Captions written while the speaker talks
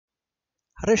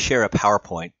How to share a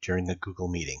PowerPoint during a Google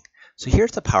meeting. So here's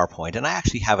the PowerPoint, and I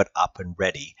actually have it up and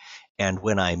ready. And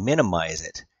when I minimize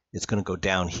it, it's going to go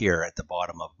down here at the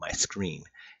bottom of my screen.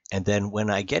 And then when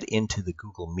I get into the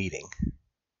Google meeting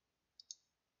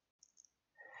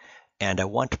and I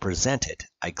want to present it,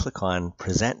 I click on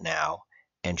Present Now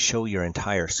and Show Your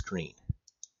Entire Screen.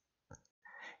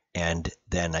 And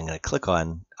then I'm going to click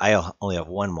on, I only have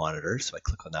one monitor, so I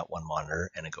click on that one monitor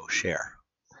and I go Share.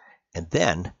 And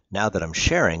then, now that I'm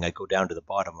sharing, I go down to the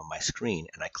bottom of my screen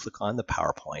and I click on the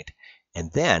PowerPoint. And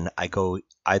then I go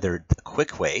either the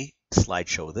quick way,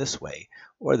 slideshow this way,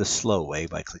 or the slow way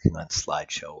by clicking on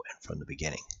slideshow and from the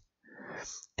beginning.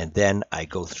 And then I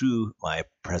go through my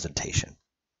presentation.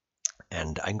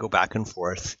 And I can go back and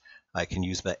forth. I can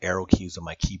use the arrow keys on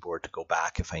my keyboard to go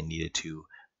back if I needed to,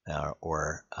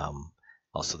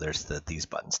 also there's these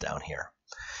buttons down here.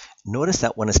 Notice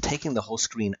that when it's taking the whole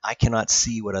screen, I cannot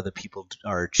see what other people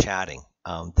are chatting.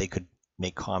 They could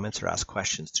make comments or ask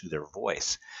questions through their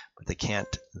voice, but they can't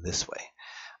this way.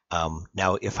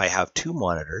 Now, if I have two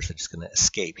monitors, I'm just going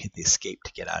to hit the escape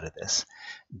to get out of this.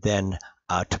 Then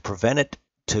to prevent it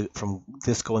from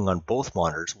this going on both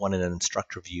monitors, one in an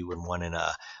instructor view and one in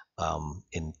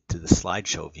into the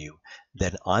slideshow view,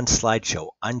 then on slideshow,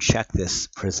 uncheck this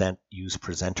use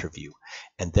presenter view,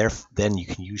 and then you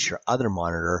can use your other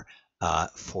monitor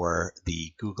for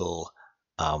the Google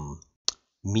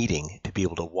meeting to be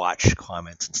able to watch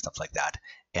comments and stuff like that,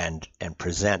 and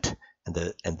present. And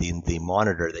the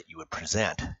monitor that you would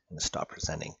present, and stop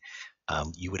presenting,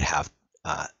 you would have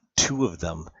two of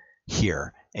them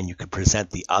here, and you could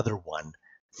present the other one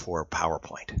for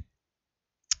PowerPoint.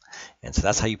 And so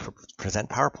that's how you present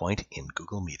PowerPoint in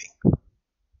Google Meeting.